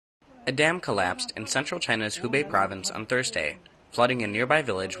A dam collapsed in central China's Hubei province on Thursday, flooding a nearby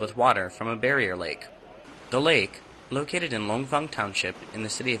village with water from a barrier lake. The lake, located in Longfang Township in the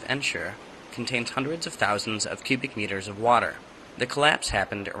city of Ensure, contains hundreds of thousands of cubic meters of water. The collapse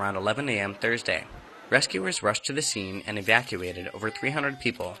happened around 11 a.m. Thursday. Rescuers rushed to the scene and evacuated over 300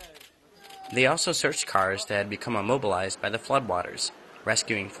 people. They also searched cars that had become immobilized by the floodwaters,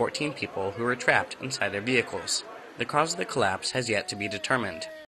 rescuing 14 people who were trapped inside their vehicles. The cause of the collapse has yet to be determined.